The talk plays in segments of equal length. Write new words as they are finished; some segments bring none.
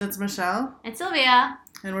It's Michelle, And Sylvia.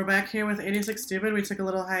 and we're back here with 86 Stupid. We took a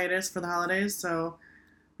little hiatus for the holidays, so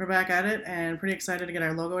we're back at it and pretty excited to get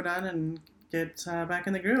our logo done and get back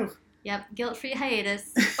in the groove. Yep, guilt-free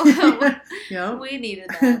hiatus. Yep. We needed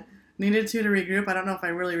that. Needed to regroup. I don't know if I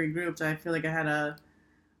really regrouped. I feel like I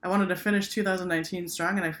wanted to finish 2019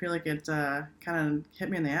 strong, and I feel like it kind of hit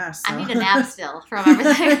me in the ass. So. I need a nap still from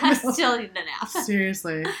everything. I still need a nap.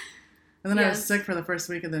 Seriously. And then I was Yes. sick for the first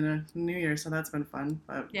week of the new year, so that's been fun.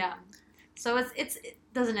 But Yeah. So it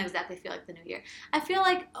doesn't exactly feel like the new year. I feel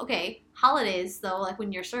like, okay, holidays, though, like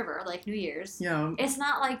when you're a server, like New Year's, it's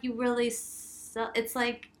not like you really, it's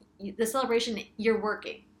like the celebration, you're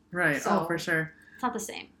working. right. So- Oh, for sure. It's not the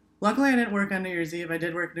same. Luckily, I didn't work on New Year's Eve. I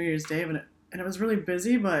did work New Year's Day, and it was really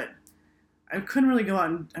busy, but I couldn't really go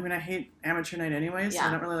out. I hate amateur night anyway, so I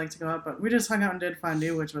Yeah. don't really like to go out. But we just hung out and did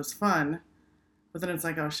fondue, which was fun. But then it's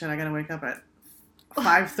like, oh shit, I gotta wake up at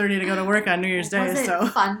 5:30 to go to work on New Year's Day. Was it So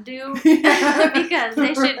fondue? Yeah. Because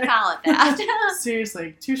they should call it that.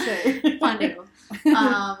 Seriously, touche. Fondue.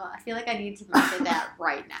 I feel like I need to method that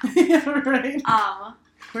right now. Yeah, right. Um,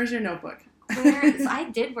 Where's your notebook? so I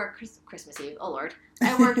did work Christmas Eve. Oh Lord,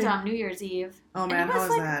 I worked New Year's Eve. Oh And man, it how was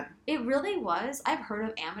was like- that? It really was. I've heard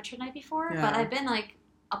of amateur night before, Yeah. but I've been like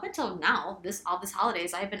up until now, all this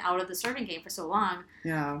holidays, I've been out of the serving game for so long.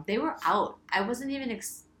 Yeah. They were out. I wasn't even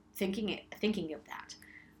thinking of that,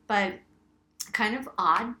 but kind of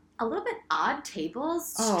odd. A little bit odd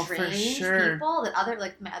tables, Oh, for strange sure. people.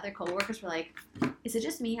 That my other coworkers were like, "Is it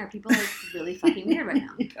just me? Are people like really fucking weird right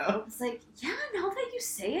now?" Yeah. It's like, yeah, now that you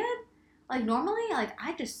say it, like normally, like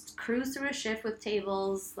I just cruise through a shift with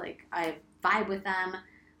tables, like I vibe with them,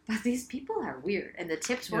 but these people are weird, and the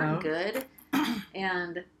tips weren't good,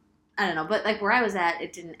 and I don't know, but like where I was at,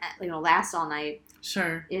 it didn't, last all night.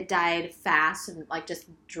 Sure. It died fast and like just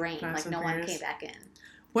drained, Fast like and no one furious. came back in.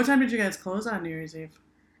 What time did you guys close on New Year's Eve?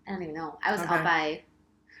 I don't even know. I was Okay. out by,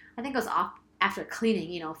 I think I was off after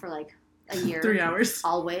cleaning, for like a year. 3 hours.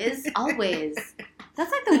 Always.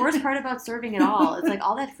 That's like the worst part about serving at all. It's like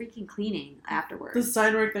all that freaking cleaning afterwards. The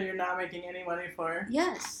side work that you're not making any money for.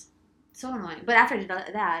 Yes. So annoying. But after I did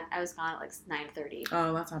that, I was gone at like 9:30.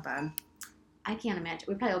 Oh, that's not bad. I can't imagine.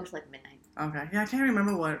 We probably opened till like midnight. Okay. Yeah, I can't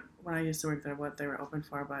remember when I used to work there, what they were open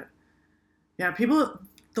for, but yeah, people,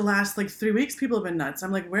 the last like 3 weeks, people have been nuts.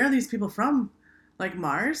 I'm like, where are these people from? Like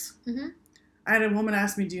Mars? Mm-hmm. I had a woman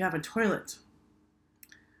ask me, do you have a toilet?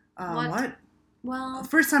 What? Well,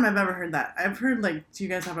 First time I've ever heard that. I've heard like, do you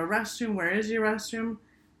guys have a restroom? Where is your restroom?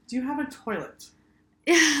 Do you have a toilet?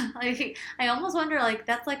 like I almost wonder like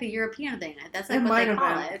that's like a European thing. That's like It what might they have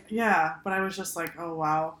call been. it. Yeah, but I was just like, oh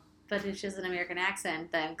wow. But it's just an American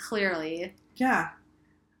accent. Then clearly, Yeah.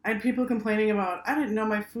 I had people complaining about, I didn't know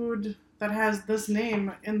my food that has this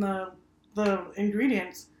name in the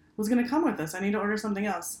ingredients was going to come with this. I need to order something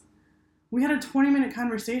else. We had a 20-minute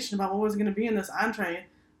conversation about what was going to be in this entree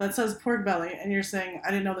that says pork belly, and you're saying, I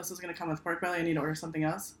didn't know this was going to come with pork belly. I need to order something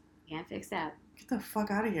else. can't fix that. Get the fuck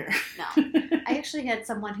out of here. No. I actually had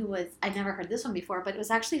someone who was, I never heard this one before, but it was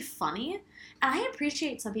actually funny. And I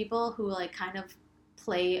appreciate some people who like kind of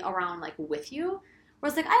play around like with you.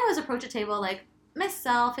 Whereas like I always approach a table like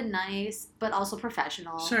myself and nice, but also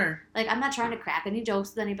professional. Sure. Like I'm not trying to crack any jokes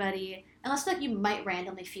with anybody. Unless like you might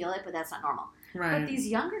randomly feel it, but that's not normal. Right. But these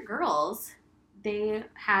younger girls, they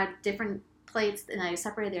had different plates and I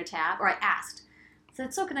separated their tab, or I asked. I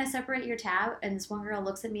said, so can I separate your tab? And this one girl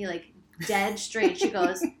looks at me like dead straight. She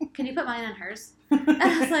goes, can you put mine on hers? And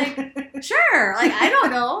I was like, sure. Like, I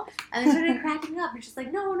don't know. And they started cracking up. And she's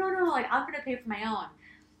like, no. Like, I'm going to pay for my own.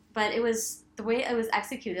 But it was, the way it was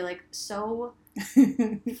executed, like, so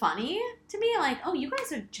funny to me. Like, oh, you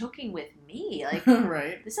guys are joking with me. Like,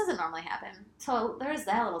 Right. this doesn't normally happen. So there's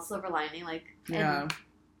that little silver lining. Like, and Yeah.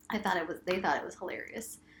 they thought it was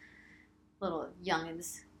hilarious. Little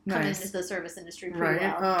youngins coming Nice. into the service industry pretty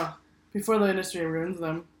Right. well. Oh, before the industry ruins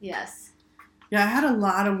them. Yes. Yeah, I had a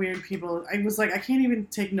lot of weird people. I was like, I can't even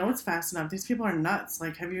take notes fast enough. These people are nuts.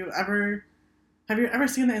 Like, have you ever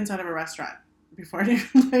seen the inside of a restaurant before?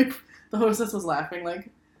 Like, the hostess was laughing. Like,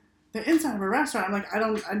 the inside of a restaurant. I'm like, I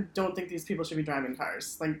don't think these people should be driving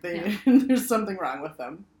cars. Like, there's something wrong with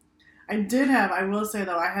them. I will say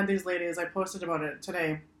though, I had these ladies. I posted about it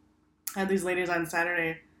today. I had these ladies on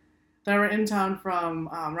Saturday that were in town from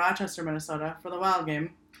Rochester, Minnesota for the Wild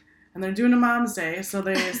game. And they're doing a Mom's Day, so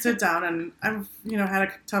they sit down, and I've, had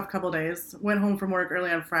a tough couple days. Went home from work early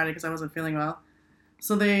on Friday because I wasn't feeling well.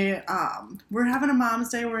 So they, we're having a Mom's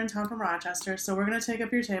Day. We're in town from Rochester, so we're going to take up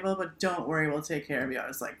your table, but don't worry, we'll take care of you. I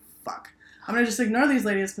was like, fuck. I'm going to just ignore these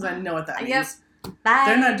ladies because I know what that means. Yep. Bye.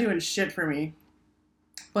 They're not doing shit for me.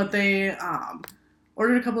 But they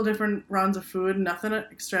Ordered a couple different rounds of food, nothing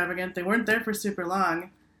extravagant. They weren't there for super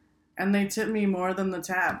long, and they tipped me more than the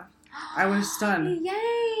tab. I was stunned.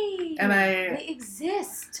 Yay! And they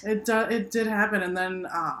exist. It did happen, and then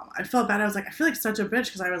I felt bad. I was like, I feel like such a bitch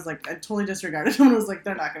because I was like, I totally disregarded them. I was like,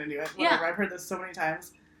 they're not going to do it. Whatever. Yeah. I've heard this so many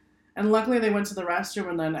times. And luckily, they went to the restroom,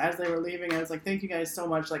 and then as they were leaving, I was like, thank you guys so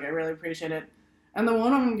much. Like, I really appreciate it. And the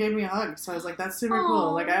one of them gave me a hug, so I was like, that's super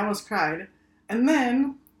cool. Like, I almost cried. And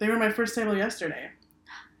then they were my first table yesterday.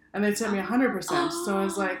 And they tipped me 100%. So I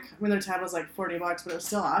was like, I mean, their tab was like $40, but it was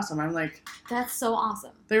still awesome. I'm like, that's so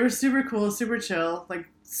awesome. They were super cool, super chill, like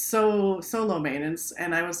so low maintenance.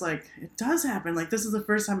 And I was like, it does happen. Like, this is the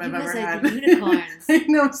first time I've ever had. The unicorns. I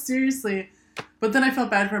know, seriously. But then I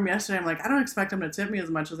felt bad for them yesterday. I'm like, I don't expect them to tip me as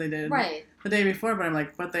much as they did the day before. But I'm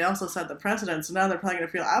like, but they also set the precedent, so now they're probably going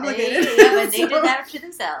to feel obligated. But they did that to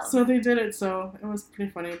themselves. So they did it. So it was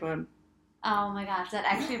pretty funny, but. Oh my gosh, that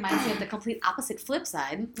actually reminds me of the complete opposite flip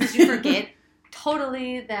side. Because you forget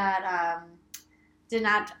totally that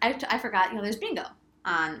I forgot, there's bingo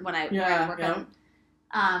on when I work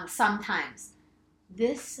on sometimes.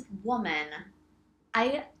 This woman,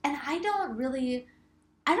 I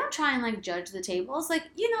don't try and like judge the tables. Like,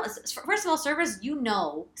 first of all, servers,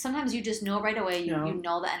 sometimes you just know right away, you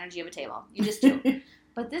know the energy of a table. You just do.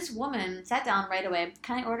 But this woman sat down right away.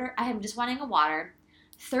 Can I order? I am just wanting a water.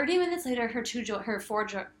 30 minutes later, her three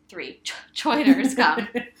joiners come.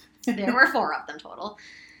 There were 4 of them total.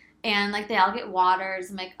 And, like, they all get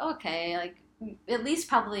waters. I'm like, okay, like, at least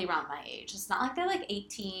probably around my age. It's not like they're, like,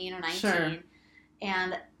 18 or 19. Sure.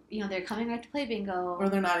 And, they're coming right to play bingo. Or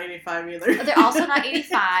they're not 85 either. They're also not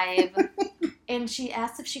 85. And she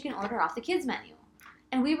asked if she can order off the kids' menu.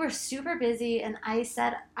 And we were super busy, and I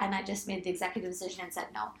just made the executive decision and said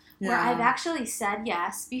no. Yeah. Where I've actually said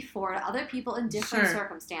yes before to other people in different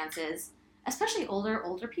circumstances, especially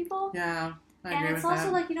older people. Yeah, I agree and it's with also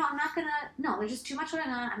that. like, I'm not going to, no, there's just too much going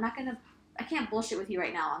on. I can't bullshit with you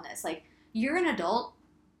right now on this. Like, you're an adult.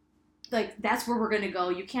 Like, that's where we're going to go.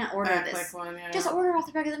 You can't order this. Like one, yeah. Just order off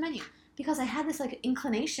the regular menu. Because I had this, like,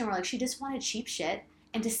 inclination where, like, she just wanted cheap shit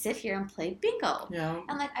and to sit here and play bingo. Yeah.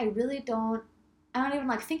 And, like, I'm not even,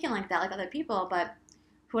 like, thinking like that like other people, but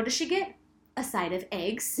what does she get? A side of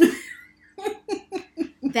eggs.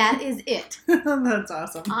 That is it. That's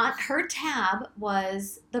awesome. Her tab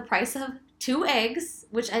was the price of 2 eggs,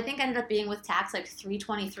 which I think ended up being with tax like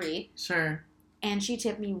 $3.23. Sure. And she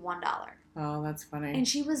tipped me $1. Oh, that's funny. And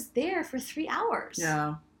she was there for 3 hours.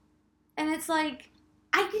 Yeah. And it's like,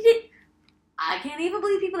 I can't even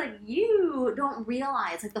believe people like you don't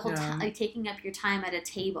realize like the whole time, like taking up your time at a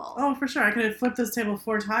table. Oh, for sure. I could have flipped this table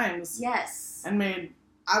 4 times. Yes. And made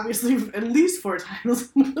obviously at least 4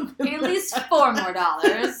 times. At least $4 more,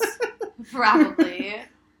 probably.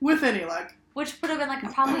 With any luck. Which would have been like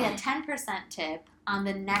probably a 10% tip on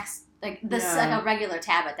the next like like a regular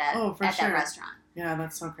tab at that that restaurant. Yeah,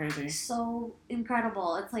 that's so crazy. So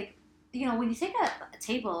incredible. It's like when you take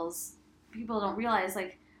tables, people don't realize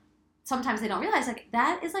like. Sometimes they don't realize, like,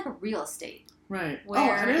 that is, like, a real estate. Right.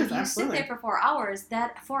 Where it is, if you absolutely. sit there for 4 hours,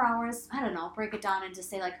 that 4 hours, I don't know, break it down into,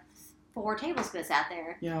 say, like, 4 tables could have sat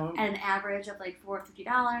there. Yeah. At an average of, like,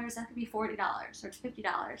 $50, that could be $40 or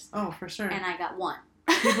 $50. Oh, for sure. And I got $1.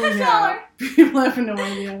 People have no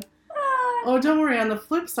idea. Oh, don't worry. On the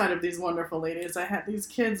flip side of these wonderful ladies, I had these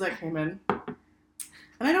kids that came in. And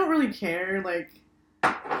I don't really care, like...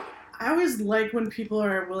 I always like when people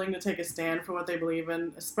are willing to take a stand for what they believe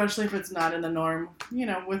in, especially if it's not in the norm,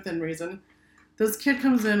 within reason. This kid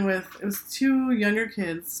comes in with, it was 2 younger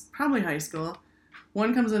kids, probably high school.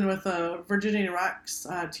 One comes in with a Virginia Rocks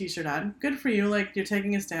t-shirt on. Good for you, like, you're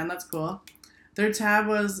taking a stand, that's cool. Their tab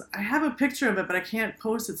was, I have a picture of it, but I can't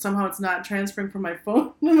post it. Somehow it's not transferring from my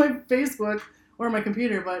phone to my Facebook or my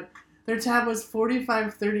computer, but their tab was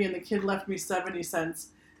 $45.30 and the kid left me 70 cents.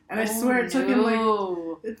 And I swear it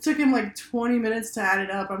took him like 20 minutes to add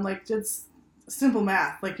it up. I'm like, it's simple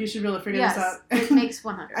math. Like, you should be able to figure this out. It makes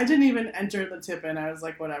 100. I didn't even enter the tip in. I was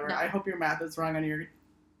like, whatever. No. I hope your math is wrong on your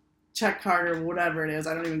check card or whatever it is.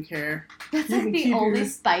 I don't even care. That's like the only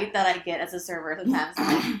spite that I get as a server sometimes.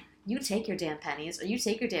 I'm like, you take your damn pennies or you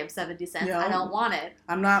take your damn 70 cents. I don't want it.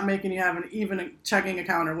 I'm not making you have an even checking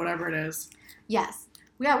account or whatever it is. Yes.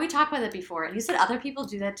 Yeah, we talked about that before. And you said other people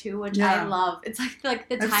do that too, which I love. It's like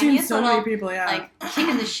the I've tiniest seen so little many people, like kick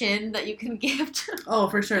in the shin that you can give to oh,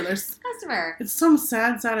 for sure. There's customer. It's some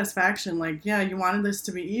sad satisfaction. Like, yeah, you wanted this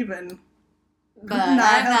to be even. But I'm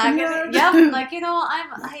not gonna like,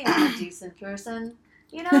 I am a decent person.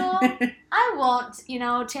 I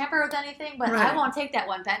won't, tamper with anything, but I won't take that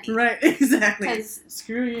 1 penny. Right, exactly. Because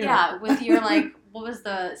screw you. Yeah, with your like what was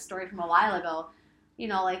the story from a while ago?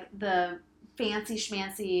 Like the fancy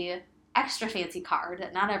schmancy, extra fancy card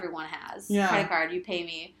that not everyone has. Yeah. Credit card, you pay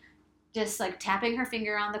me. Just like tapping her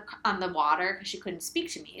finger on the water because she couldn't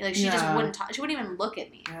speak to me. Like she just wouldn't talk. She wouldn't even look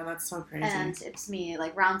at me. Yeah, that's so crazy. And it's me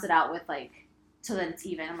like rounds it out with like so that it's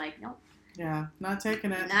even. I'm like, nope. Yeah, not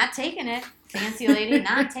taking it. Not taking it. Fancy lady,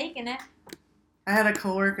 not taking it. I had a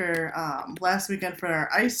coworker last weekend for our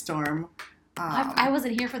ice storm. I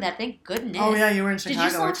wasn't here for that. Thank goodness. Oh yeah, you were in Chicago. Did you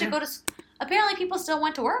still have to go to? Apparently, people still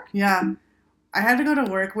went to work. Yeah, I had to go to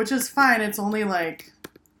work, which is fine. It's only like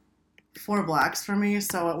 4 blocks from me,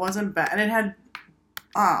 so it wasn't bad. And it had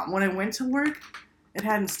when I went to work, it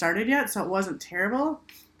hadn't started yet, so it wasn't terrible.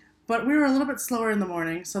 But we were a little bit slower in the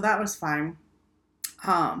morning, so that was fine.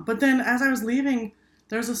 But then as I was leaving,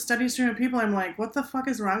 there was a steady stream of people. I'm like, what the fuck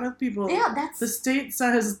is wrong with people? Yeah, that's the state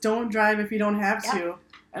says don't drive if you don't have Yep. to,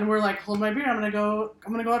 and we're like, hold my beer. I'm gonna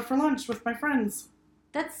go out for lunch with my friends.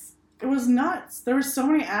 It was nuts. There were so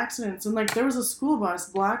many accidents, and like there was a school bus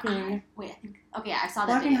blocking. Wait, I think. Okay, I saw that.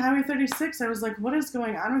 Blocking video. Highway 36. I was like, what is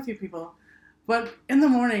going on with you people? But in the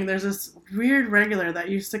morning, there's this weird regular that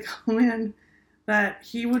used to come in that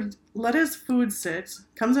he would let his food sit,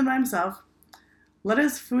 comes in by himself, let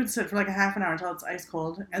his food sit for like a half an hour until it's ice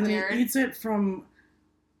cold, and then Weird. he eats it from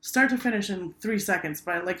start to finish in 3 seconds.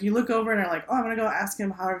 But like you look over and are like, oh, I'm going to go ask him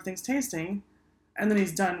how everything's tasting, and then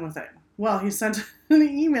he's done with it. Well, he sent an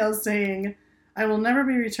email saying, I will never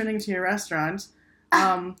be returning to your restaurant.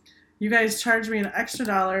 You guys charged me an extra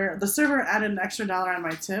 $1. The server added an extra $1 on my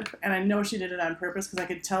tip, and I know she did it on purpose because I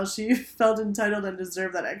could tell she felt entitled and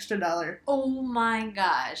deserved that extra $1. Oh my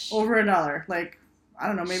gosh. Over $1. Like, I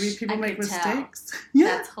don't know, maybe people I make could tell. mistakes. Yeah.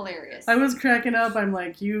 That's hilarious. I was cracking up. I'm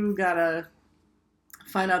like, you gotta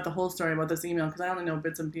find out the whole story about this email because I only know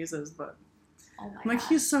bits and pieces, but Oh my I'm like, gosh.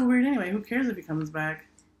 he's so weird anyway. Who cares if he comes back?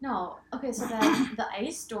 No. Okay, so the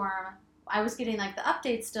ice storm, I was getting like the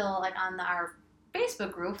updates still like on our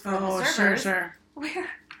Facebook group for Oh, the sure, servers. sure. Where,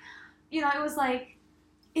 it was like,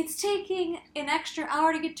 it's taking an extra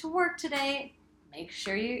hour to get to work today. Make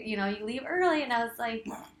sure you leave early. And I was like,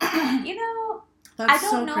 That's I don't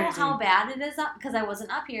so know crazy. how bad it is because I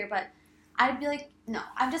wasn't up here, but I'd be like, no,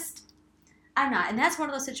 I'm not. And that's one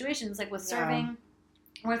of those situations like with Yeah. serving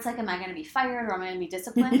where it's like, am I going to be fired or am I going to be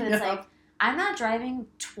disciplined? But it's Yeah. like, I'm not driving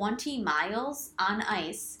 20 miles on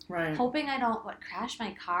ice, Right. hoping I don't, crash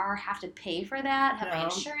my car, have to pay for that, have my Yeah.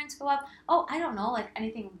 insurance go up. Oh, I don't know, like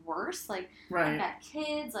anything worse. Like, I've Right. got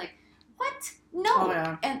kids. Like, what? No. Oh,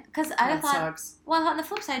 yeah. And because I That thought, sucks. well, on the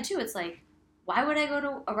flip side, too, it's like, why would I go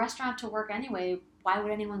to a restaurant to work anyway? Why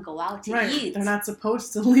would anyone go out to Right. eat? They're not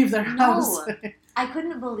supposed to leave their No. house. I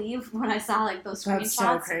couldn't believe when I saw like those That's so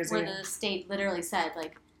screenshots crazy. where the state literally said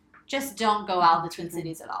like, just don't go out of the Twin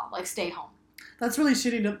Cities at all. Like, stay home. That's really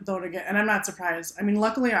shitty though to get, and I'm not surprised. I mean,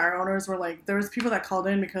 luckily our owners were like, there was people that called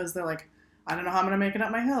in because they're like, I don't know how I'm gonna make it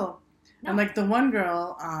up my hill, No. and like the one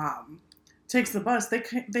girl takes the bus.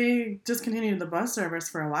 They discontinued the bus service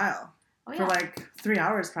for a while, Oh, for yeah. like 3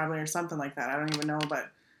 hours probably or something like that. I don't even know, but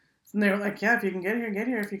and they were like, yeah, if you can get here, get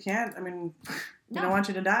here. If you can't, I mean, we No. don't want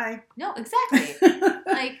you to die. No, exactly.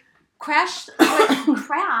 Like, crash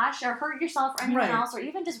or hurt yourself or anyone Right. else, or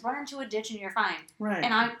even just run into a ditch and you're fine. Right.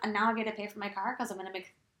 And now I get to pay for my car because I'm going to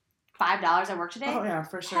make $5 at work today? Oh yeah,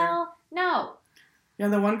 for sure. Hell no. Yeah,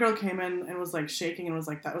 the one girl came in and was like shaking and was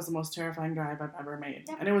like, that was the most terrifying drive I've ever made.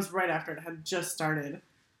 Yep. And it was right after it had just started.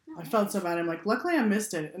 No, I felt so bad. I'm like, luckily I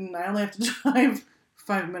missed it, and I only have to drive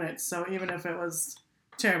 5 minutes. So even if it was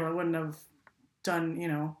terrible, it wouldn't have done,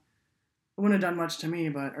 it wouldn't have done much to me,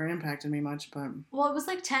 or impacted me much. But Well, it was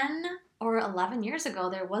like 10 or 11 years ago.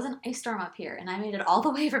 There was an ice storm up here, and I made it all the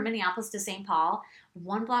way from Minneapolis to St. Paul,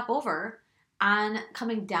 1 block over, on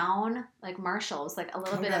coming down like Marshall's, like a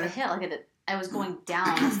little bit of a Okay. hill. Like I was going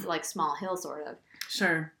down this like small hill, sort of.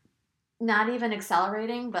 sure. Not even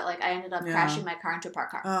accelerating, but like I ended up Yeah. crashing my car into a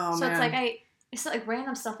parked car. Oh, so man. it's like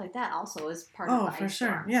random stuff like that also is part of Oh, the for ice sure.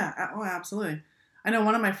 storm. Yeah. Oh, absolutely. I know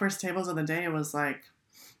one of my first tables of the day was like,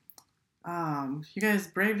 you guys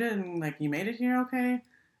braved it and like you made it here okay?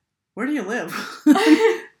 Where do you live?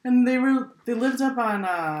 And they lived up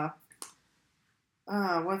on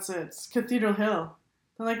Cathedral Hill.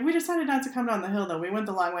 They're like, we decided not to come down the hill though. We went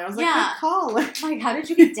the long way. I was like, Yeah. good call. Like, Like, how did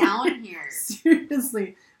you get down here?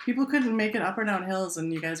 seriously. People couldn't make it up or down hills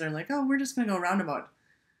and you guys are like, oh, we're just gonna go roundabout.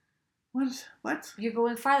 What? You're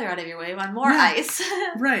going farther out of your way on more Yeah. ice.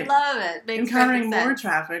 Right. Love it. Makes Encountering perfect more sense.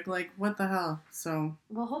 traffic, like what the hell? So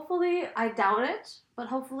Well, hopefully, I doubt it, but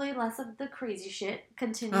hopefully less of the crazy shit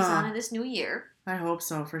continues on in this new year. I hope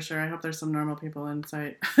so, for sure. I hope there's some normal people in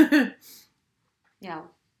sight. Yeah.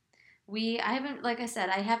 I haven't, like I said,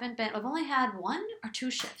 I've only had 1 or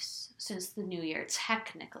 2 shifts since the new year,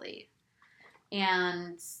 technically.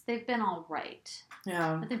 and they've been all right.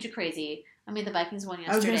 Yeah. Nothing too crazy. I mean, the Vikings won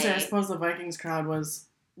yesterday. I was going to say, I suppose the Vikings crowd was...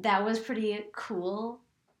 That was pretty cool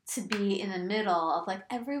to be in the middle of, like,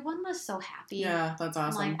 everyone was so happy. Yeah, that's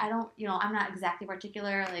awesome. Like, I don't, I'm not exactly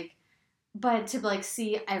particular, like, but to, like,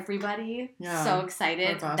 see everybody so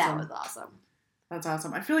excited, awesome. that was awesome. That's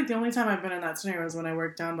awesome. I feel like the only time I've been in that scenario was when I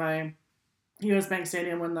worked down by U.S. Bank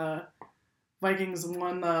Stadium when the Vikings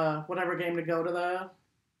won the whatever game to go to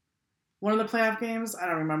one of the playoff games. I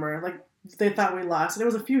don't remember. Like, they thought we lost. It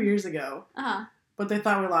was a few years ago. Uh-huh. But they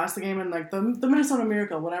thought we lost the game in, like, the Minnesota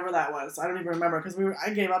Miracle, whatever that was. I don't even remember, because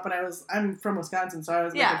I gave up, and I'm from Wisconsin, so I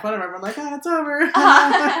was making fun of everyone, like, it's over.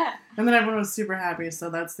 And then everyone was super happy,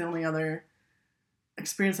 so that's the only other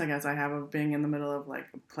experience, I guess, I have of being in the middle of, like,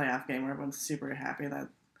 a playoff game where everyone's super happy about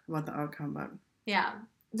the outcome. But yeah.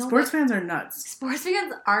 No, sports fans are nuts. Sports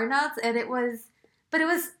fans are nuts, and it was,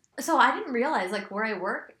 so I didn't realize, like, where I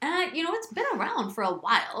work, and, it's been around for a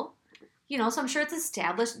while. So I'm sure it's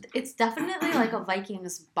established. It's definitely like a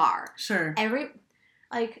Vikings bar. Sure.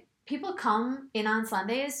 People come in on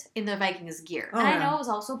Sundays in their Vikings gear. And I know it was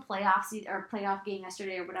also playoff game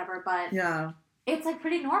yesterday or whatever, but yeah, it's like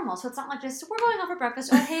pretty normal. So it's not like just, we're going out for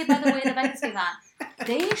breakfast. Oh, hey, by the way, the Vikings game's on.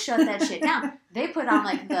 They shut that shit down. They put on,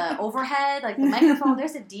 like, the overhead, like, the microphone.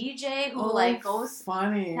 There's a DJ who, goes...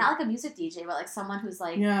 funny. Not like a music DJ, but, like, someone who's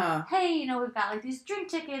like, hey, we've got, like, these drink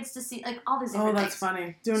tickets to see, like, all these different things. Oh, that's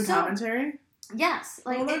funny. Doing commentary? Yes.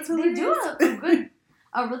 Like, that's they do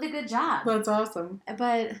a really good job. That's awesome.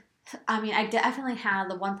 But, I mean, I definitely had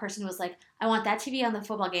the one person who was like, I want that TV on the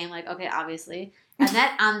football game. Like, okay, obviously. And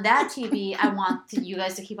that on that TV, I want you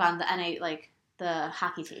guys to keep on the the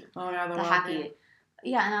hockey team. Oh, yeah, the hockey.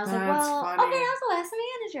 Yeah, and I was That's like, well, funny. okay, I'll go ask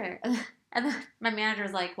the manager. And then my manager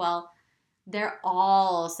was like, well, they're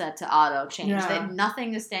all set to auto change. Yeah.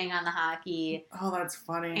 Nothing is staying on the hockey. Oh, that's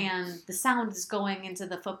funny. And the sound is going into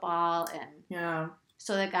the football. And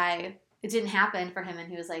so the guy, it didn't happen for him. And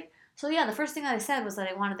he was like, so yeah, the first thing that I said was that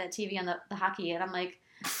I wanted that TV on the hockey. And I'm like,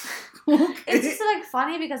 it's just like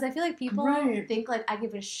funny because I feel like people think like I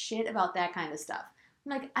give a shit about that kind of stuff.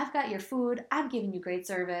 I'm like, I've got your food. I'm giving you great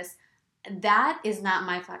service. That is not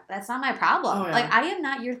that's not my problem. Oh, yeah. Like, I am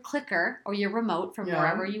not your clicker or your remote from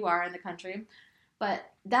wherever you are in the country, but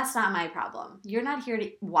that's not my problem. You're not here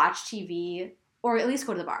to watch TV or at least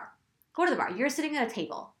go to the bar. Go to the bar. You're sitting at a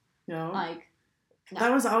table. Like, no.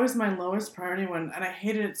 That was always my lowest priority and I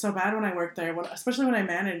hated it so bad when I worked there, especially when I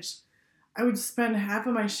managed. I would spend half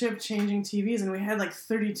of my shift changing TVs, and we had like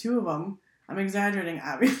 32 of them. I'm exaggerating,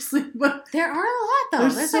 obviously, but there are a lot, though.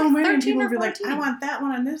 There's so like many people or would be 14. like, I want that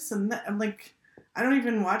one on this and that. I'm like, I don't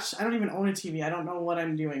even own a TV. I don't know what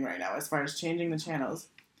I'm doing right now as far as changing the channels.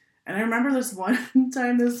 And I remember this one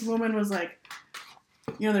time this woman was like,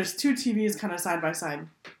 there's two TVs kind of side by side.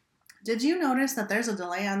 Did you notice that there's a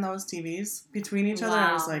delay on those TVs between each other?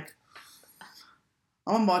 I was like,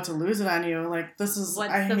 I'm about to lose it on you. Like, this is,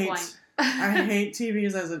 What's I the hate point? I hate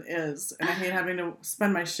TVs as it is, and I hate having to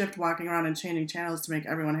spend my shift walking around and changing channels to make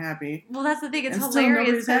everyone happy. Well, that's the thing. It's and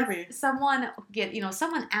hilarious. Still nobody's happy.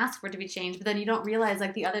 Someone asked for it to be changed, but then you don't realize,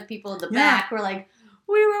 like, the other people in the back were like,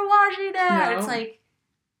 we were watching that. It's like,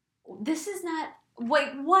 this is not, wait,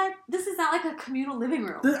 what? This is not like a communal living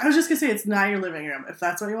room. I was just going to say, it's not your living room. If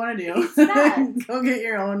that's what you want to do, it's not. Go get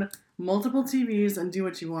your own multiple TVs and do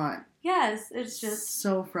what you want. Yes, it's just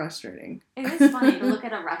so frustrating. It is funny to look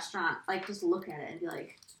at a restaurant, like, just look at it and be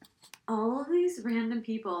like, all of these random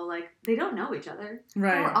people, like, they don't know each other.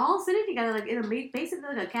 Right. And we're all sitting together, like, in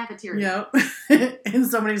basically like a cafeteria. Yep. In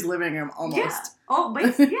somebody's living room, almost. Yeah. Oh,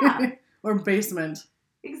 yeah. Or basement.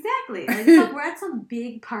 Exactly. Like, it's like we're at some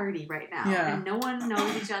big party right now. Yeah. And no one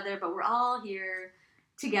knows each other, but we're all here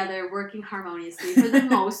together working harmoniously for the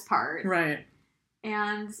most part. Right.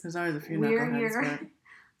 And there's always a few we're knuckleheads, here. But...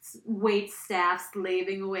 wait staff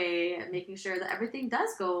slaving away and making sure that everything does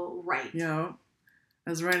go right.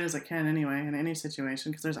 As right as it can anyway in any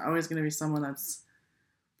situation, because there's always going to be someone that's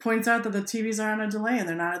points out that the TVs are on a delay and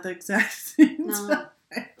they're not at the exact same time.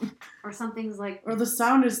 Or something's like... Or the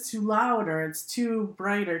sound is too loud, or it's too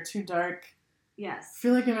bright, or too dark. Yes. I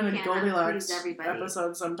feel like I'm in a Goldilocks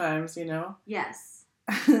episode sometimes, Yes.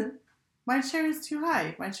 My chair is too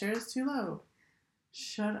high. My chair is too low.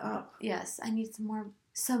 Shut up. Yes, I need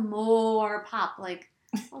some more pop. Like,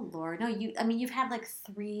 oh Lord, no, you've had like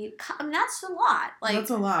 3. That's a lot. Like, that's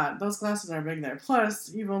a lot. Those glasses are big there.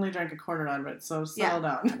 Plus, you've only drank a quarter out of it, so settle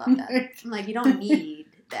down. I love that. I'm like, you don't need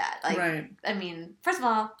that. Like, right. I mean, first of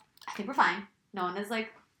all, I think we're fine. No one is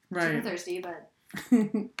like super thirsty, but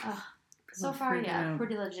so far,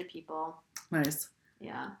 pretty legit people. Nice.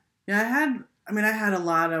 Yeah. Yeah, I had a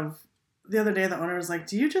lot of the other day the owner was like,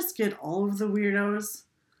 "Do you just get all of the weirdos?"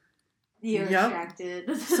 You're attracted.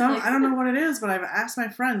 I don't know what it is, but I've asked my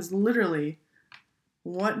friends literally,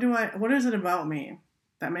 what is it about me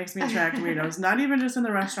that makes me attract weirdos? Not even just in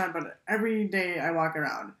the restaurant, but every day I walk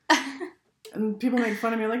around. And people make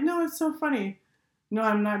fun of me like, no, it's so funny. No,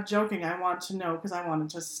 I'm not joking. I want to know because I want it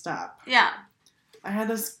to stop. Yeah. I had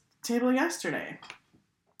this table yesterday.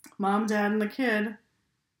 Mom, Dad, and the kid,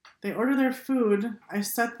 they order their food. I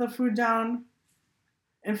set the food down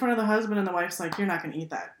in front of the husband, and the wife's like, you're not going to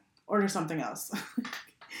eat that. Order something else.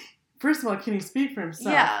 First of all, can he speak for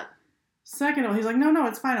himself? Yeah. Second of all, he's like, no,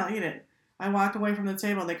 it's fine. I'll eat it. I walk away from the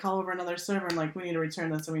table. They call over another server and like, we need to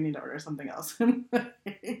return this and we need to order something else. I'm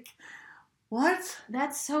like, what?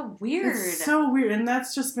 That's so weird. It's so weird. And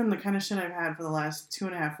that's just been the kind of shit I've had for the last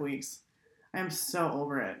 2.5 weeks. I'm so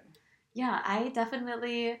over it. Yeah, I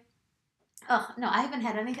definitely... Oh, no, I haven't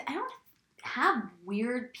had anything. I don't have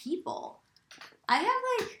weird people. I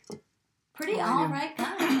have, like, pretty alright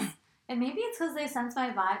guys. And maybe it's because they sense my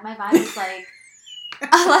vibe. My vibe is like,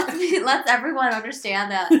 let's everyone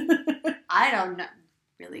understand that I don't know,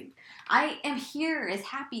 really. I am here as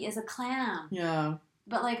happy as a clam. Yeah.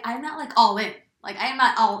 But, like, I'm not, like, all in. Like, I am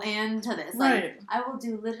not all into this. Like, Right. I will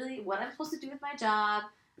do literally what I'm supposed to do with my job.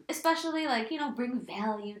 Especially, like, you know, bring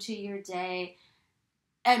value to your day.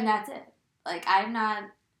 And that's it. Like, I'm not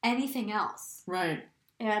anything else. Right.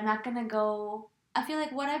 And I'm not going to go... I feel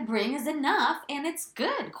like what I bring is enough, and it's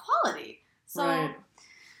good quality. So, right.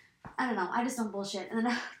 I don't know. I just don't bullshit. And then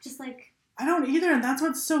I just, like... I don't either, and that's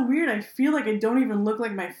what's so weird. I feel like I don't even look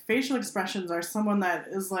like my facial expressions are someone that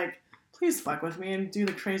is like, please fuck with me and do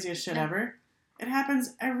the craziest shit ever. It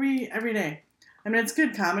happens every day. I mean, it's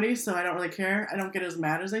good comedy, so I don't really care. I don't get as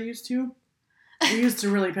mad as I used to. It used to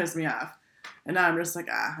really piss me off. And now I'm just like,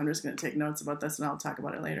 I'm just going to take notes about this and I'll talk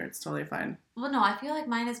about it later. It's totally fine. Well, no, I feel like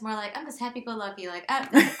mine is more like, I'm just happy-go-lucky. Like, I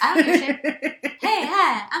don't give a shit. Hey,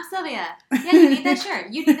 I'm Sylvia. Yeah, you need that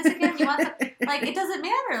shirt. You need this again? You want some? Like, it doesn't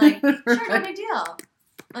matter. Like, sure, no big deal.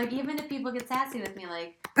 Like, even if people get sassy with me,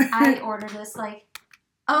 like, I order this, like,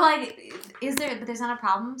 oh, like, but there's not a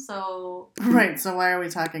problem, so... Right, so why are we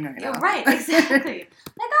talking right now? Right, exactly. Like,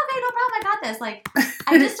 okay, no problem, I got this. Like,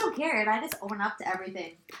 I just don't care, and I just own up to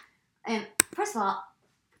everything. And first of all,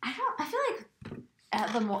 I feel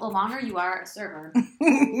like the longer you are a server,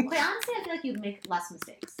 quite honestly, I feel like you make less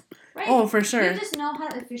mistakes. Right? Oh, for sure. You just know how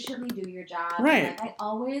to efficiently do your job. Right. And, like, I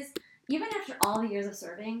always, even after all the years of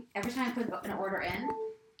serving, every time I put an order in,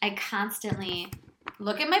 I constantly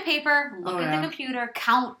look at my paper, look at the computer,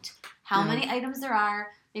 count how many items there are,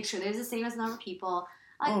 make sure there's the same as the number of people.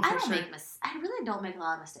 Like, I really don't make a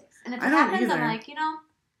lot of mistakes. And if it happens, I'm like, you know,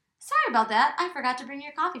 sorry about that. I forgot to bring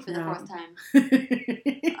your coffee for the fourth time.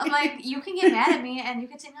 I'm like, you can get mad at me and you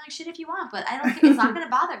can say me like shit if you want, but I don't think it's not going to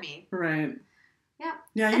bother me. Right. Yeah.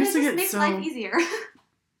 Yeah, I and used to get makes life easier.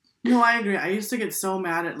 No, I agree. I used to get so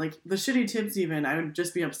mad at, like, the shitty tips even. I would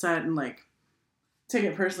just be upset and, like, take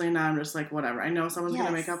it personally. And now I'm just like, whatever. I know someone's going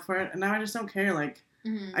to make up for it. And now I just don't care. Like,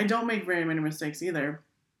 I don't make very many mistakes either.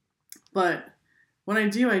 But when I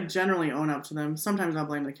do, I generally own up to them. Sometimes I'll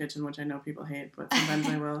blame the kitchen, which I know people hate, but sometimes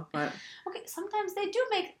I will. But okay, sometimes they do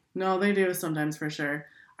make... No, they do sometimes for sure.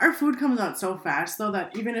 Our food comes out so fast, though,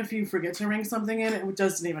 that even if you forget to ring something in, it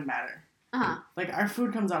doesn't even matter. Uh-huh. Like, our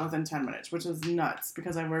food comes out within 10 minutes, which is nuts,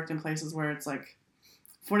 because I worked in places where it's like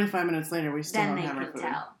 45 minutes later, we still don't have our food.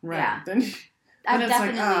 Tell. Right. Yeah. Then it's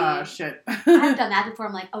like, oh, shit. I've done that before.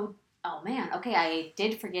 I'm like, oh man, okay, I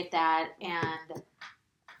did forget that, and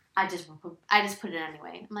I just put it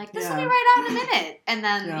anyway. I'm like, this will be right out in a minute. And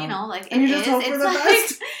then, you know, like, and you just hope for the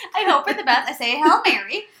best. I hope for the best. I say, Hail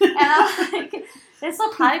Mary. And I'm like, this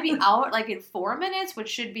will probably be out, like, in 4 minutes, which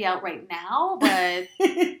should be out right now, but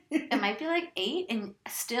it might be, like, 8, and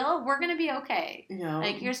still, we're going to be okay. Yeah.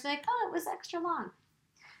 Like, you're just like, oh, it was extra long.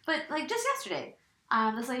 But, like, just yesterday,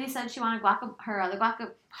 this lady said she wanted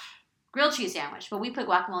the grilled cheese sandwich, but we put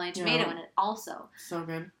guacamole and tomato in it also. So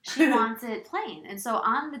good. She wants it plain. And so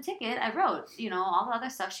on the ticket, I wrote, you know, all the other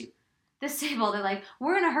stuff. This table, they're like,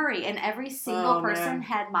 we're in a hurry. And every single person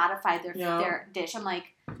had modified their dish. I'm like,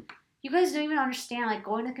 you guys don't even understand. Like,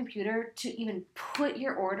 going to the computer to even put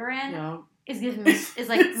your order in is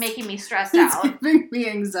like making me stressed out. It's giving me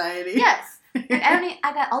anxiety. Yes. Like,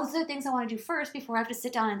 I got all these other things I want to do first before I have to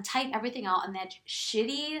sit down and type everything out on that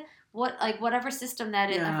shitty... whatever system that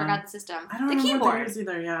is, I forgot the system. I don't know the keyboard. What that is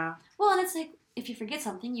either, yeah. Well, and it's like, if you forget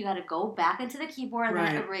something, you got to go back into the keyboard and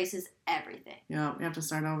then it erases everything. Yeah, you have to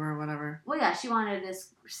start over or whatever. Well, yeah, she wanted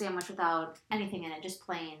this sandwich without anything in it, just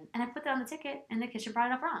plain. And I put that on the ticket, and the kitchen brought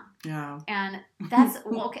it up wrong. Yeah. And that's,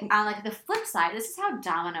 okay, on, like, the flip side, this is how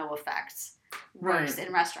domino effect works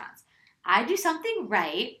in restaurants. I do something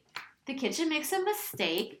right. The kitchen makes a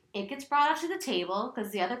mistake. It gets brought up to the table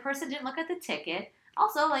because the other person didn't look at the ticket.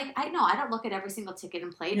 Also, like, I don't look at every single ticket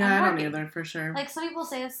and plate. Yeah, I'm I don't working. either, for sure. Like, some people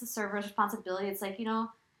say it's the server's responsibility. It's like,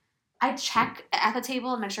 I check at the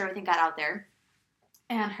table and make sure everything got out there.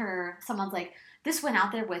 And someone's like, this went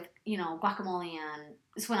out there with, guacamole and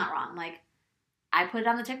this went out wrong. Like, I put it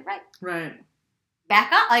on the ticket right. Right.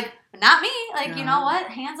 Back up. Like, not me. Like, Yeah. you know what?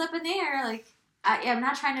 Hands up in the air. Like, I'm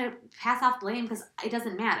not trying to pass off blame because it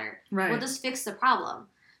doesn't matter. Right. We'll just fix the problem.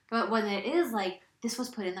 But when it is like, this was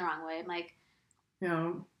put in the wrong way, I'm like,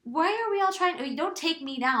 why are we all trying? Don't take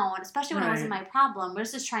me down, especially when it wasn't my problem. We're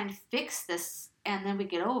just trying to fix this, and then we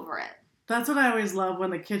get over it. That's what I always love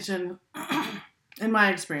when the kitchen, in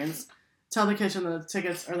my experience, tell the kitchen the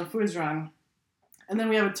tickets or the food's wrong, and then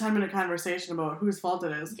we have a 10-minute conversation about whose fault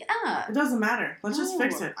it is. Yeah. It doesn't matter. Let's just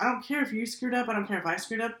fix it. I don't care if you screwed up. I don't care if I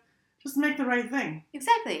screwed up. Just make the right thing.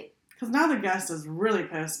 Exactly. Because now the guest is really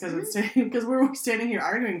pissed because we're standing here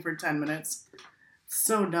arguing for 10 minutes. It's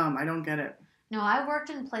so dumb. I don't get it. No, I worked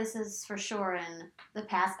in places for sure in the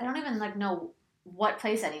past. I don't even know what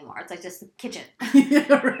place anymore. It's like just the kitchen. Yeah,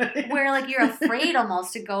 right. Where like you're afraid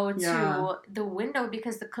almost to go Yeah. to the window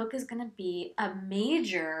because the cook is going to be a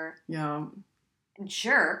major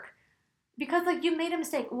jerk because like you made a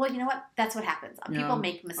mistake. Well, you know what? That's what happens. People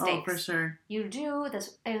make mistakes. Oh, for sure. You do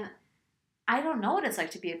this, and I don't know what it's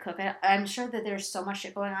like to be a cook. I'm sure that there's so much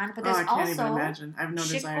shit going on, but there's I can't also even imagine. I have no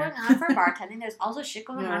shit desire. going on for bartending. There's also shit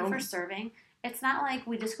going on for serving. It's not like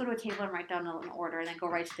we just go to a table and write down an order and then go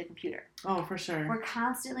right to the computer. Oh, for sure. We're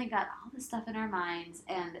constantly got all this stuff in our minds,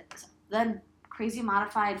 and then crazy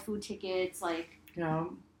modified food tickets. Like,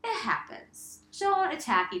 it happens. Don't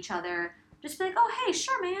attack each other. Just be like, oh, hey,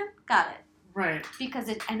 sure, man. Got it. Right. Because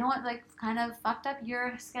I know it, like, kind of fucked up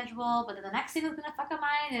your schedule, but then the next thing is going to fuck up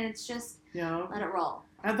mine, and it's just, let it roll.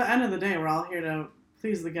 At the end of the day, we're all here to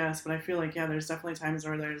please the guests, but I feel like, there's definitely times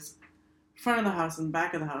where there's front of the house and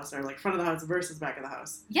back of the house, or, like, front of the house versus back of the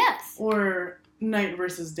house. Yes. Or night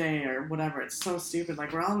versus day, or whatever. It's so stupid.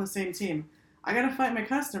 Like, we're all on the same team. I gotta fight my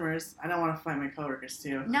customers. I don't want to fight my coworkers,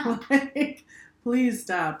 too. No. Like, please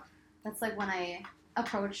stop. That's like when I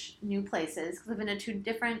approach new places, because I've been to 2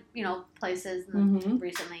 different, places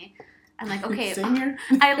recently. I'm like, okay, Same here.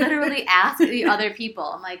 I literally ask the other people,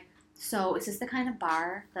 I'm like, so is this the kind of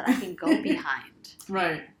bar that I can go behind?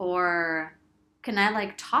 Right. Or can I,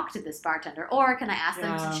 like, talk to this bartender? Or can I ask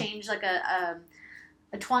them to change, like, a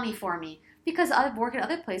 20 for me? Because I've worked at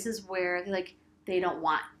other places where, they don't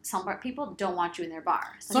want, some people don't want you in their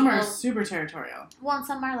bar. Some are super territorial. Well, and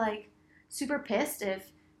some are, like, super pissed if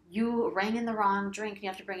you rang in the wrong drink and you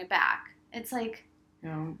have to bring it back. It's like,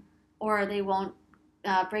 or they won't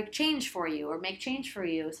break change for you or make change for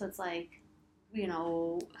you. So it's like,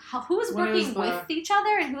 who's working with each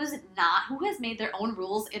other and who's not? Who has made their own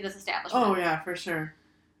rules in this establishment? Oh, yeah, for sure.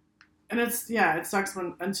 And it sucks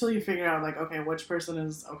until you figure out, like, okay, which person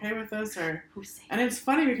is okay with this, or... And it's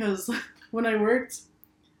funny because when I worked,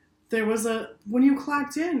 there was when you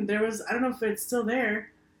clocked in, there was, I don't know if it's still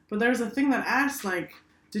there, but there was a thing that asked, like,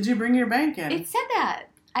 did you bring your bank in? It said that.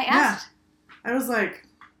 I asked. Yeah. I was like,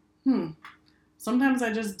 sometimes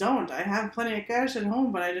I just don't. I have plenty of cash at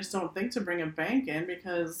home, but I just don't think to bring a bank in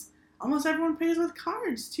because almost everyone pays with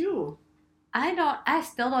cards, too. I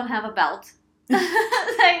still don't have a belt.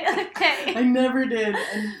 Okay. I never did.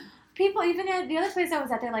 And people, even at the other place I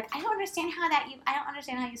was at, they're like, I don't understand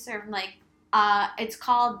how you serve. I'm like, it's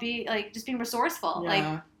called just being resourceful. Yeah.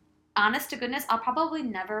 Like, honest to goodness, I'll probably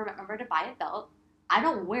never remember to buy a belt. I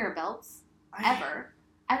don't wear belts ever.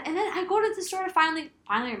 And then I go to the store to finally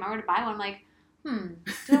remember to buy one. I'm like, do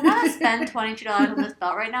I want to spend $22 on this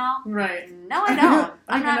belt right now? Right. No, I don't.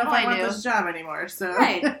 I don't know if I want to. this job anymore. So.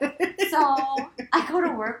 Right. So I go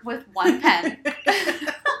to work with one pen.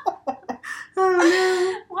 Oh,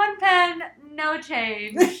 no. One pen, no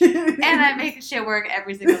change. And I make shit work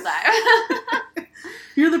every single time.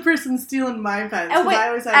 You're the person stealing my pens. Oh, wait, I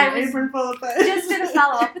always have an apron full of pens. Just going to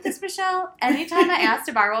follow up with this, Michelle. Anytime I ask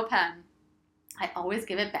to borrow a pen, I always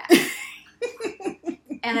give it back.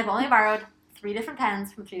 And I've only borrowed 3 different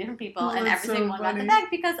pens from 3 different people, and every single one got the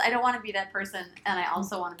back because I don't want to be that person, and I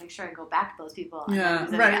also want to make sure I go back to those people. Yeah,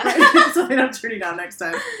 right. So they don't turn you down next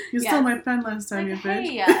time. You stole my pen last time, you bitch.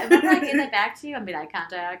 Hey, remember I gave that back to you? I made eye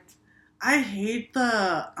contact. I hate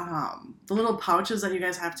the little pouches that you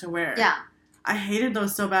guys have to wear. Yeah. I hated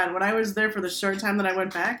those so bad. When I was there for the short time that I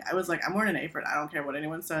went back, I was like, I'm wearing an apron. I don't care what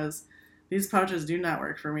anyone says. These pouches do not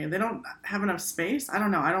work for me. They don't have enough space. I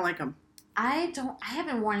don't know. I don't like them. I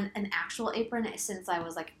haven't worn an actual apron since I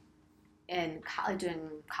was like in doing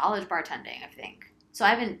college bartending, I think. So I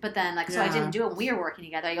haven't, but then, so I Yeah. didn't do it when we were working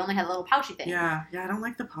together. I only had a little pouchy thing. Yeah, I don't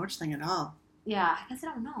like the pouch thing at all. Yeah, I guess I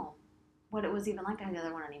don't know what it was even like on the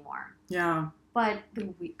other one anymore. Yeah. But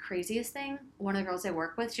the craziest thing, one of the girls I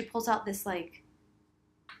work with, she pulls out this,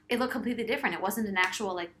 it looked completely different. It wasn't an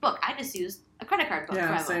actual, book. I just used a credit card book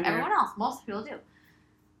Yeah, for same here. everyone else. Most people do.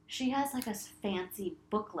 She has, a fancy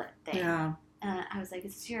booklet thing. Yeah. And I was like,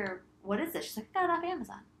 what is this? She's like, I got it off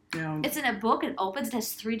Amazon. Yeah. It's in a book. It opens. It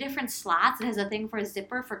has 3 different slots. It has a thing for a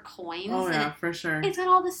zipper for coins. Oh, yeah, for sure. It's got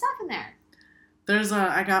all this stuff in there.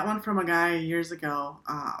 I got one from a guy years ago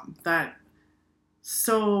that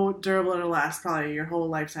so durable it'll last probably your whole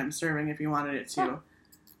lifetime serving if you wanted it to. Yeah.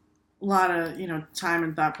 A lot of, time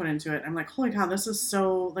and thought put into it. I'm like, holy cow, this is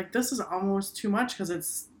so, this is almost too much because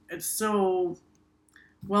it's so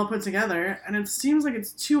well put together, and it seems like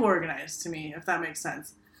it's too organized to me, if that makes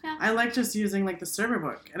sense. Yeah. I like just using, the server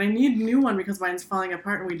book, and I need a new one because mine's falling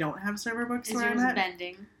apart and we don't have server books Is where yours I'm at.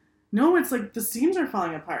 bending? No, it's the seams are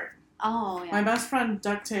falling apart. Oh, yeah. My best friend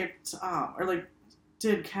duct taped,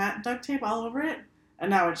 did cat duct tape all over it, and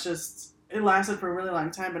now it's just, it lasted for a really long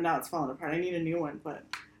time, but now it's falling apart. I need a new one, but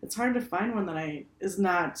it's hard to find one that is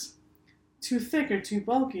not too thick or too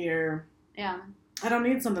bulky, or Yeah. I don't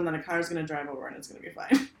need something that a car's going to drive over and it's going to be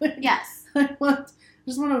fine. Yes. I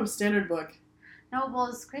just want a standard book. No, well,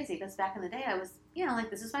 it's crazy because back in the day I was,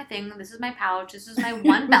 this is my thing, this is my pouch, this is my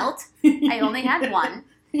one belt. I only had one.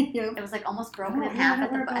 Yep. It was almost broken in half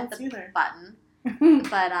at the either. button.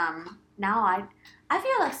 But now I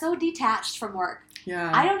feel so detached from work.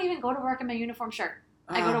 Yeah. I don't even go to work in my uniform shirt.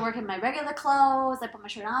 I go to work in my regular clothes. I put my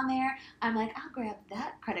shirt on there. I'm like, I'll grab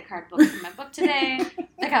that credit card book from my book today.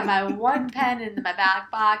 I got my one pen in my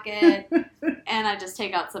back pocket, and I just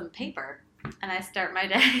take out some paper, and I start my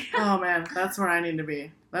day. Oh, man, that's where I need to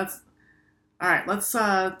be. All right, let's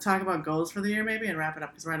talk about goals for the year maybe and wrap it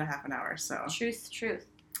up because we're at a half an hour. So Truth.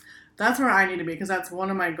 That's where I need to be because that's one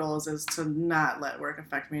of my goals is to not let work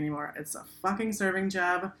affect me anymore. It's a fucking serving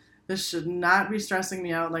job. This should not be stressing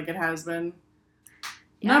me out like it has been.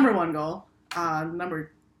 Yeah. Number 1 goal.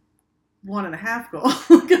 Number 1.5 goal,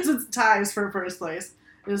 because it's ties for first place,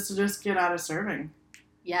 is to just get out of serving.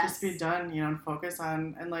 Yes. Just be done, and focus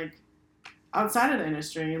on, and outside of the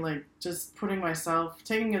industry, just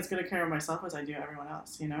taking as good a care of myself as I do everyone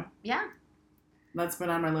else, Yeah. That's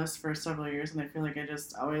been on my list for several years, and I feel like I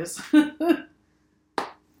just always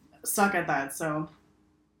suck at that, so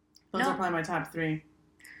those are probably my top 3.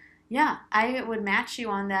 Yeah, I would match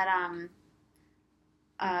you on that.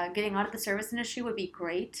 Getting out of the service industry would be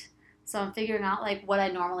great. So I'm figuring out what I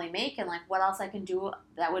normally make and what else I can do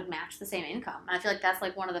that would match the same income. And I feel that's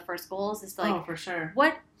one of the first goals is to oh, for sure.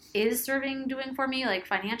 What is serving doing for me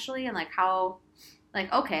financially and how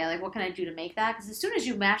okay, what can I do to make that? Because as soon as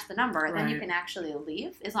you match the number, right. then you can actually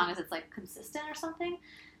leave as long as it's consistent or something.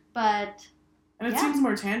 But and it seems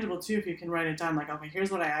more tangible too if you can write it down. Okay,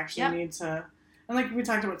 here's what I actually need to, and we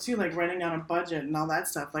talked about too, writing down a budget and all that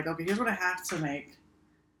stuff. Okay, here's what I have to make.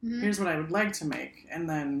 Mm-hmm. Here's what I would like to make, and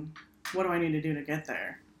then what do I need to do to get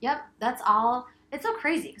there? Yep, that's all. It's so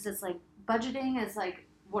crazy because it's budgeting is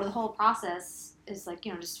what the whole process is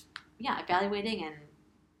just evaluating and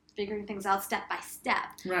figuring things out step by step,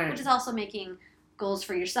 right? Which is also making goals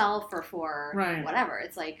for yourself or for right. whatever.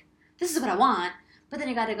 It's this is what I want, but then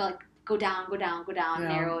you got to go down,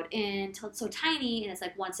 narrow it in until it's so tiny, and it's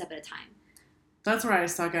one step at a time. That's where I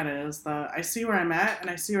suck at it, is I see where I'm at and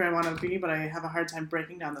I see where I want to be, but I have a hard time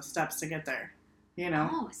breaking down the steps to get there,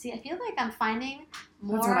 Oh, see, I feel I'm finding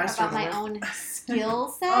more about my own skill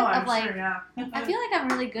set of sure, yeah. I feel I'm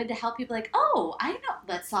really good to help people oh, I know,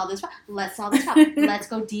 let's solve this problem, let's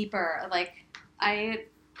go deeper. I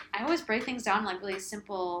always break things down really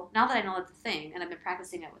simple, now that I know it's a thing and I've been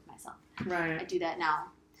practicing it with myself. Right. I do that now.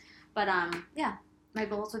 But, my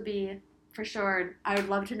goals would be, for sure, I would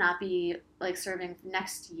love to not be serving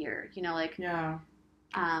next year, yeah.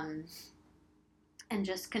 And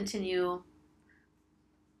just continue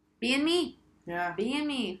being me. Yeah. Being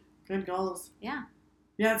me. Good goals. Yeah.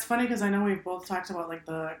 Yeah, it's funny because I know we've both talked about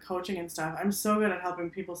the coaching and stuff. I'm so good at helping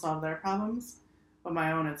people solve their problems, but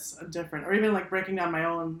my own it's different. Or even breaking down my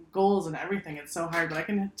own goals and everything. It's so hard, but I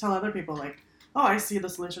can tell other people oh, I see the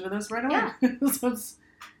solution to this right away. Yeah. So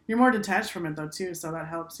you're more detached from it though too, so that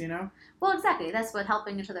helps, Well, exactly. That's what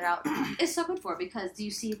helping each other out is so good for, because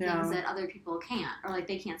you see things that other people can't, or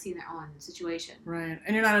they can't see in their own situation. Right,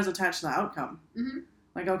 and you're not as attached to the outcome. Mm-hmm.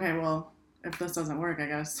 Okay, well, if this doesn't work, I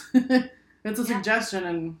guess it's a suggestion,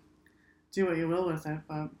 and do what you will with it.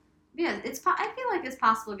 But yeah, I feel it's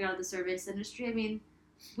possible to get out of the service industry. I mean,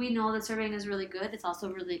 we know that surveying is really good. It's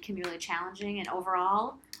also can be really challenging, and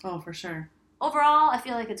overall, oh, for sure. overall, I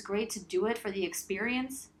feel like it's great to do it for the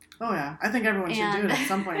experience. Oh, yeah. I think everyone should do it at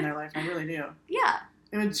some point in their life. I really do. Yeah.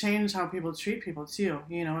 It would change how people treat people, too,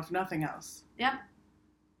 if nothing else. Yep.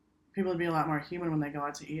 People would be a lot more human when they go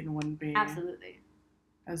out to eat and wouldn't be Absolutely.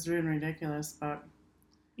 as rude and ridiculous, but...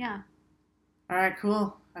 Yeah. All right,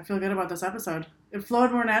 cool. I feel good about this episode. It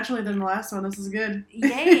flowed more naturally than the last one. This is good.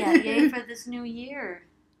 Yay. Yay for this new year.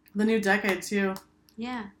 The new decade, too.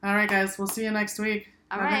 Yeah. All right, guys. We'll see you next week.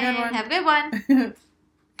 All Have right. a good one. Have a good one.